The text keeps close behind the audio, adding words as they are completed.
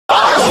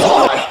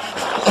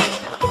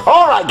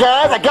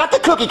Alright guys, I got the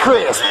Cookie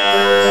Crisp.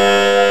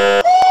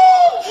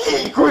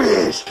 Cookie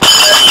Crisp.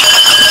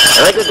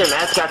 I like that their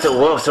mascot's a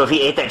wolf, so if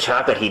he ate that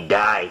chocolate, he'd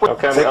die.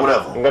 Okay,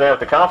 I'm gonna have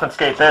to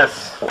confiscate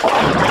this.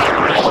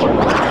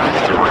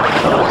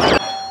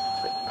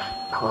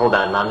 Hold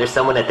on, Mom. There's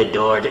someone at the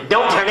door.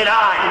 Don't turn it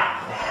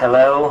on!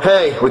 Hello?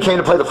 Hey, we came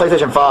to play the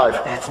PlayStation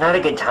 5. That's not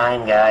a good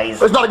time,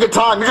 guys. It's not a good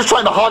time. You're just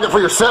trying to hog it for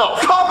yourself.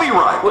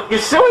 Copyright!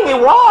 You're suing me.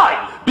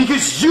 Why?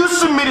 Because you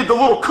submitted the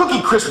little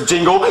Cookie Crisp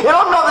jingle, and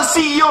I'm not the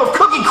CEO of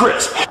Cookie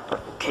Crisp!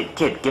 Kid,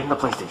 give him the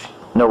PlayStation.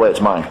 No way,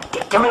 it's mine.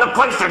 Give me the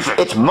PlayStation.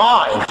 It's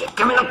mine.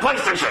 Give me the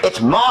PlayStation.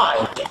 It's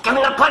mine. Give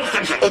me the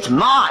PlayStation. It's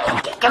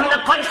mine. Give me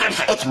the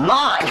PlayStation. It's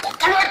mine.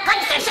 Give me the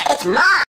PlayStation. It's mine.